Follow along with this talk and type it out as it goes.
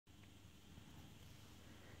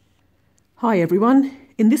Hi everyone,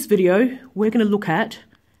 in this video we're going to look at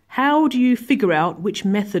how do you figure out which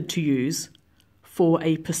method to use for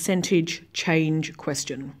a percentage change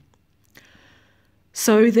question.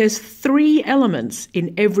 So there's three elements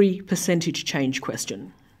in every percentage change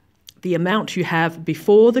question. The amount you have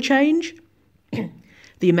before the change,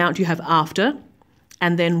 the amount you have after,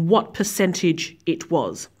 and then what percentage it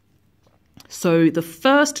was. So the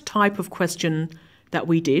first type of question that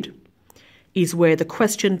we did is where the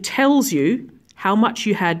question tells you how much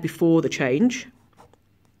you had before the change.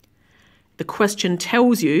 The question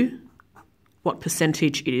tells you what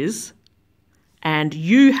percentage it is, and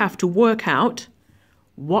you have to work out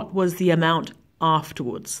what was the amount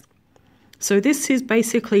afterwards. So this is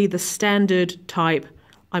basically the standard type,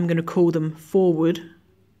 I'm going to call them forward.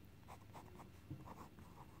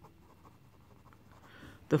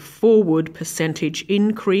 The forward percentage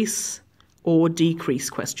increase or decrease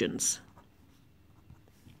questions.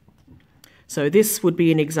 So this would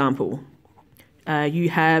be an example. You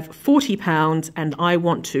have £40 and I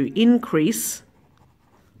want to increase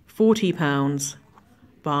 £40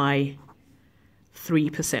 by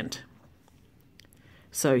 3%.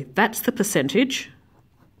 So that's the percentage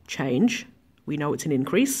change. We know it's an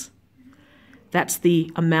increase. That's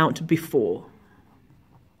the amount before.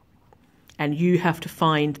 And you have to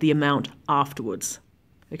find the amount afterwards.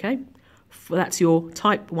 Okay? That's your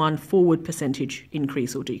type 1 forward percentage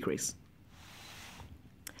increase or decrease.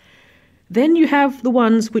 Then you have the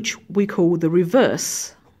ones which we call the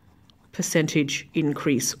reverse percentage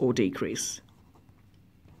increase or decrease.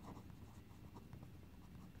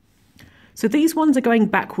 So these ones are going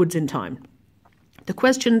backwards in time. The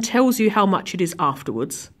question tells you how much it is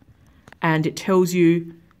afterwards, and it tells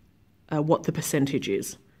you what the percentage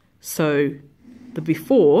is. So the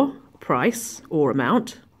before price or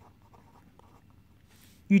amount,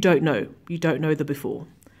 you don't know. You don't know the before.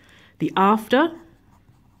 The after,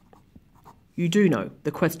 you do know.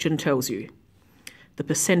 The question tells you. The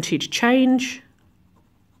percentage change,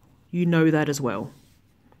 you know that as well.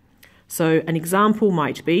 So an example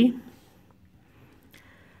might be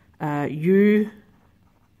you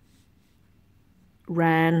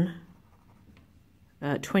ran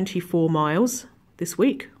 24 miles this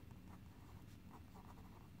week.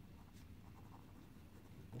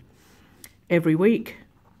 Every week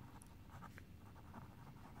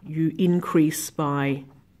you increase by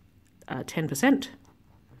 10%.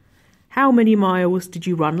 How many miles did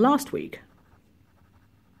you run last week?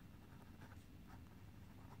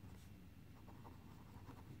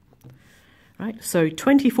 Right, so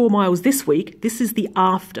 24 miles this week, this is the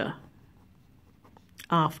after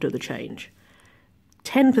the change.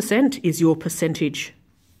 10% is your percentage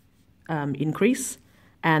increase,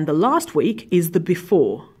 and the last week is the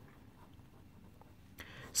before.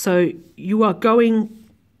 So you are going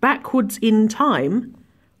backwards in time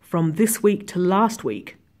from this week to last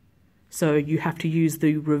week. So you have to use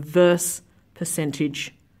the reverse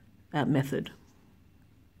percentage method.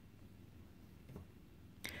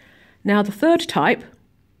 Now the third type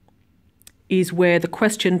is where the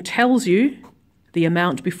question tells you the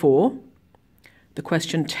amount before, the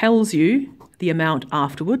question tells you the amount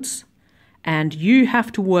afterwards, and you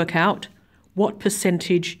have to work out what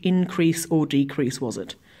percentage increase or decrease was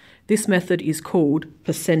it. This method is called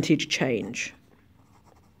percentage change.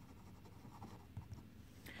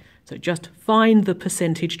 So just find the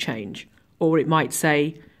percentage change, or it might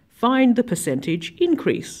say find the percentage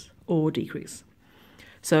increase or decrease.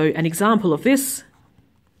 So an example of this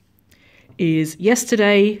is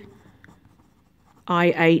yesterday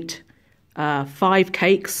I ate 5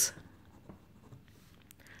 cakes,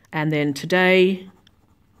 and then today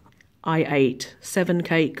I ate 7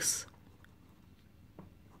 cakes.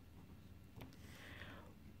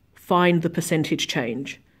 Find the percentage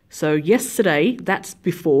change. So yesterday, that's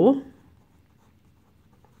before.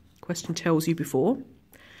 Question tells you before.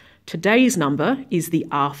 Today's number is the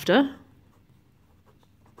after.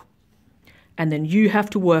 And then you have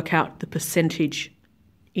to work out the percentage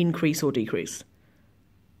increase or decrease.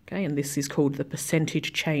 Okay, and this is called the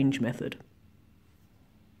percentage change method.